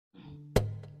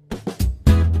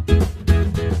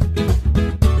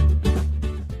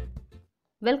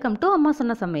Welcome to அம்மா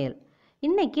சொன்ன சமையல்.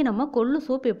 இன்றைக்கி நம்ம கொள்ளு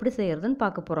சூப் எப்படி செய்கிறதுன்னு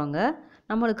பார்க்க போகிறோங்க.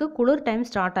 நம்மளுக்கு குளிர் டைம்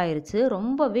ஸ்டார்ட் ஆயிருச்சு.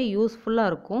 ரொம்பவே யூஸ்ஃபுல்லாக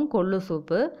இருக்கும் கொள்ளு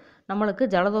சூப்பு. நம்மளுக்கு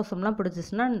ஜலதோஷம்லாம்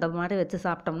பிடிச்சிச்சின்னா இந்த மாதிரி வச்சு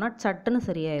சாப்பிட்டோம்னா சட்டுன்னு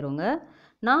சரியாயிருங்க.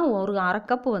 நான் ஒரு அரை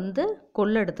கப்பு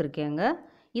கொள்ளு எடுத்திருக்கேங்க.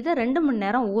 இதை 2 மணி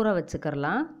நேரம் ஊற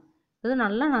வச்சுக்கிறலாம். இது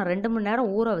நல்லா நான் 2 மணி நேரம்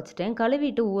ஊற வச்சுட்டேன்.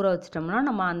 கழுவிட்டு ஊற வச்சிட்டோம்னா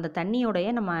நம்ம அந்த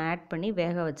தண்ணியோடையே நம்ம ஆட் பண்ணி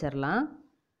வேக வச்சிடலாம்.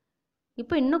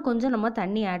 இப்போ இன்னும் கொஞ்சம் நம்ம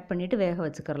தண்ணி ஆட் பண்ணிவிட்டு வேக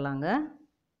வச்சுக்கிறலாங்க.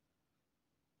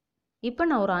 இப்போ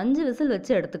நான் ஒரு 5 விசில்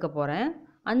வச்சு எடுத்துக்க போகிறேன்.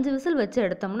 5 விசில் வச்சு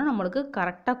எடுத்தோம்னா நம்மளுக்கு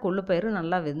கரெக்டாக கொள்ளு பயிறு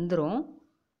நல்லா வெந்துடும்.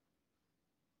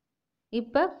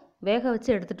 இப்போ வேக வச்சு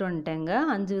எடுத்துகிட்டு வந்துட்டேங்க.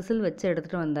 5 விசில் வச்சு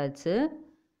எடுத்துகிட்டு வந்தாச்சு.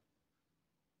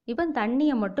 இப்போ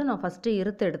தண்ணியை மட்டும் நான் ஃபஸ்ட்டு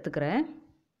இருத்து எடுத்துக்கிறேன்.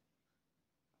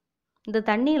 இந்த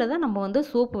தண்ணியில் தான் நம்ம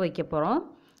சூப்பு வைக்க போகிறோம்.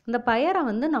 இந்த பயரை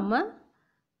நம்ம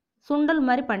சுண்டல்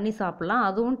மாதிரி பண்ணி சாப்பிட்லாம்.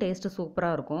 அதுவும் டேஸ்ட்டு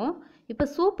சூப்பராக இருக்கும். இப்போ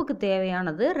சூப்புக்கு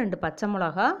தேவையானது 2 பச்சை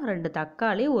மிளகா, 2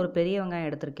 தக்காளி, ஒரு பெரிய வெங்காயம்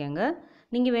எடுத்திருக்கேங்க.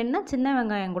 நீங்கள் வேணால் சின்ன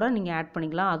வெங்காயம் கூட நீங்கள் ஆட்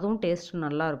பண்ணிக்கலாம். அதுவும் டேஸ்ட்டு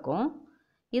நல்லாயிருக்கும்.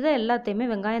 இதை எல்லாத்தையுமே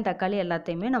வெங்காயம் தக்காளி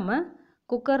எல்லாத்தையுமே நம்ம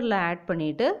குக்கரில் ஆட்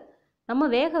பண்ணிவிட்டு நம்ம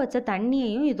வேக வச்ச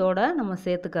தண்ணியையும் இதோட நம்ம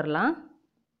சேர்த்துக்கிறலாம்.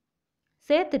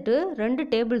 சேர்த்துட்டு 2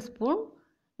 டேபிள் ஸ்பூன்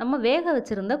நம்ம வேக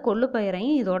வச்சுருந்த கொள்ளு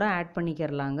பயிரையும் இதோட ஆட்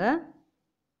பண்ணிக்கிறலாங்க.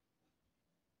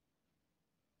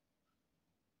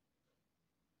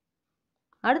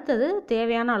 அடுத்தது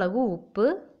தேவையான அளவு உப்பு,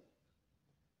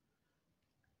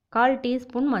 1/4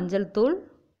 டீஸ்பூன் மஞ்சள் தூள்,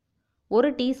 1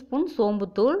 டீஸ்பூன்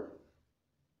சோம்புத்தூள்,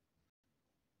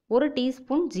 1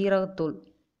 டீஸ்பூன் ஜீரகத்தூள்.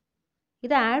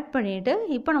 இதை ஆட் பண்ணிவிட்டு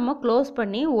இப்போ நம்ம க்ளோஸ்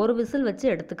பண்ணி ஒரு விசில் வச்சு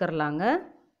எடுத்துக்கிறலாங்க.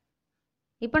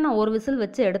 இப்போ நான் ஒரு விசில்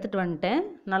வச்சு எடுத்துகிட்டு வந்துட்டேன்.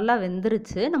 நல்லா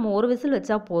வெந்துருச்சு. நம்ம ஒரு விசில்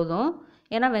வச்சா போதும்.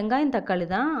 ஏன்னா வெங்காயம் தக்காளி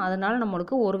தான், அதனால்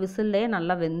நம்மளுக்கு ஒரு விசில்லே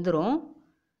நல்லா வெந்துடும்.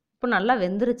 இப்போ நல்லா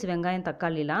வெந்துருச்சு வெங்காயம்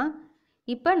தக்காளிலாம்.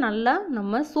 இப்போ நல்லா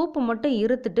நம்ம சூப்பு மட்டும்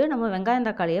இருத்துட்டு நம்ம வெங்காயம்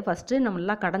தக்காளியை ஃபஸ்ட்டு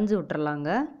நல்லா கடைஞ்சி விட்டுறலாங்க.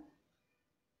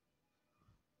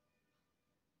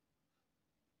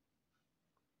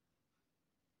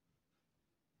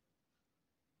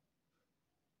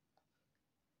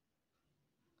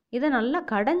 இதை நல்லா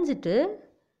கடைஞ்சிட்டு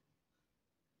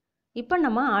இப்போ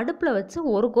நம்ம அடுப்பில் வச்சு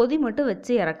ஒரு கொதி மட்டும்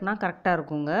வச்சு இறக்குனா கரெக்டாக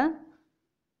இருக்குங்க.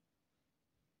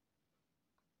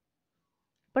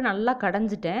 இப்போ நல்லா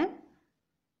கடைஞ்சிட்டேன்.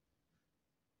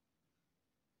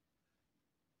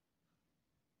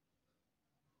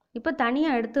 இப்போ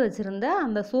தனியாக எடுத்து வச்சுருந்த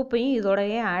அந்த சூப்பையும்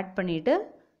இதோடையே ஆட் பண்ணிவிட்டு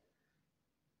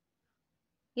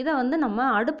இதை நம்ம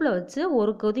அடுப்பில் வச்சு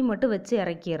ஒரு கொதி மட்டும் வச்சு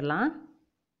இறக்கிடலாம்.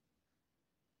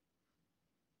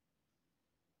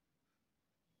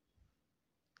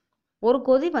 ஒரு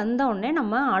கொதி வந்த உடனே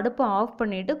நம்ம அடுப்பை ஆஃப்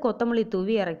பண்ணிவிட்டு கொத்தமல்லி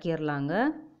தூவி இறக்கிடலாங்க.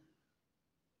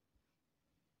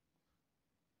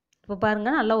 இப்போ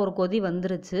பாருங்கள் நல்லா ஒரு கொதி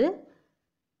வந்துருச்சு.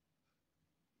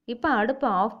 இப்போ அடுப்பை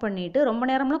ஆஃப் பண்ணிவிட்டு ரொம்ப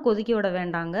நேரம்லாம் கொதிக்க விட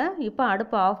வேண்டாங்க. இப்போ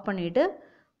அடுப்பை ஆஃப் பண்ணிவிட்டு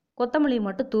கொத்தமல்லி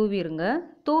மட்டும் தூவிடுங்க.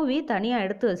 தூவி தனியாக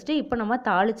எடுத்து வச்சுட்டு இப்போ நம்ம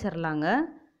தாளிச்சிடலாங்க.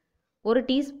 1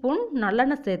 டீஸ்பூன்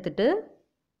நல்லெண்ணெய் சேர்த்துட்டு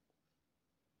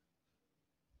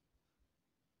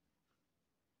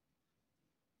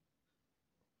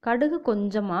கடுகு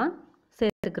கொஞ்சமாக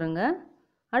சேர்த்துக்கிறோங்க.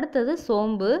 அடுத்தது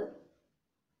சோம்பு,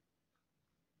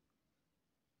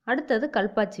 அடுத்தது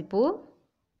கல்பாச்சிப்பூ,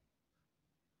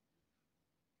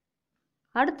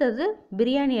 அடுத்தது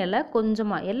பிரியாணி இலை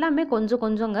கொஞ்சமாக, எல்லாமே கொஞ்சம்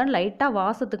கொஞ்சங்க, லைட்டாக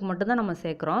வாசத்துக்கு மட்டும்தான் நம்ம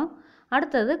சேர்க்குறோம்.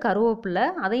 அடுத்தது கருவேப்பிலை,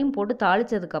 அதையும் போட்டு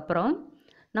தாளித்ததுக்கப்புறம்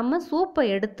நம்ம சூப்பை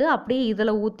எடுத்து அப்படியே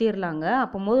இதில் ஊற்றிடலாங்க.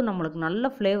 அப்போது நம்மளுக்கு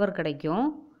நல்ல ஃப்ளேவர் கிடைக்கும்.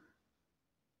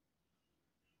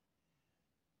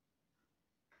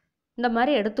 இந்த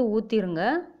மாதிரி எடுத்து ஊற்றிடுங்க.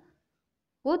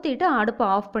 ஊற்றிட்டு அடுப்பை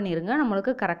ஆஃப் பண்ணிடுங்க.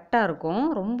 நம்மளுக்கு கரெக்டாக இருக்கும்.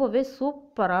 ரொம்பவே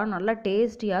சூப்பராக நல்லா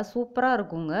டேஸ்டியாக சூப்பராக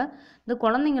இருக்குங்க. இந்த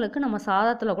குழந்தைங்களுக்கு நம்ம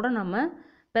சாதத்தில் கூட நம்ம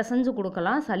பிசைஞ்சு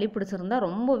கொடுக்கலாம். சளி பிடிச்சிருந்தா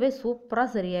ரொம்பவே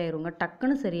சூப்பராக சரியாயிருங்க.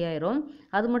 டக்குன்னு சரியாயிரும்.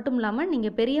 அது மட்டும் இல்லாமல்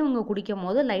நீங்கள் பெரியவங்க குடிக்கும்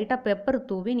போது லைட்டாக பெப்பர்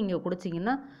தூவி நீங்கள்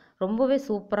குடிச்சிங்கன்னா ரொம்பவே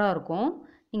சூப்பராக இருக்கும்.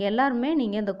 நீங்கள் எல்லாருமே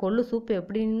நீங்கள் இந்த கொள்ளு சூப்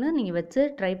எப்படின்னு நீங்கள் வச்சு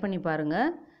ட்ரை பண்ணி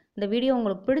பாருங்கள். இந்த வீடியோ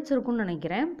உங்களுக்கு பிடிச்சிருக்குன்னு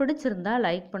நினைக்கிறேன். பிடிச்சிருந்தா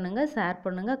லைக் பண்ணுங்கள், ஷேர்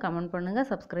பண்ணுங்கள், கமெண்ட் பண்ணுங்கள்,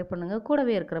 சப்ஸ்கிரைப் பண்ணுங்கள்.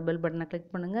 கூடவே இருக்கிற பெல் பட்டனை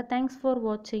கிளிக் பண்ணுங்கள். தேங்க்ஸ் ஃபார்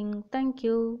வாட்சிங்.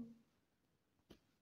 தேங்க்யூ.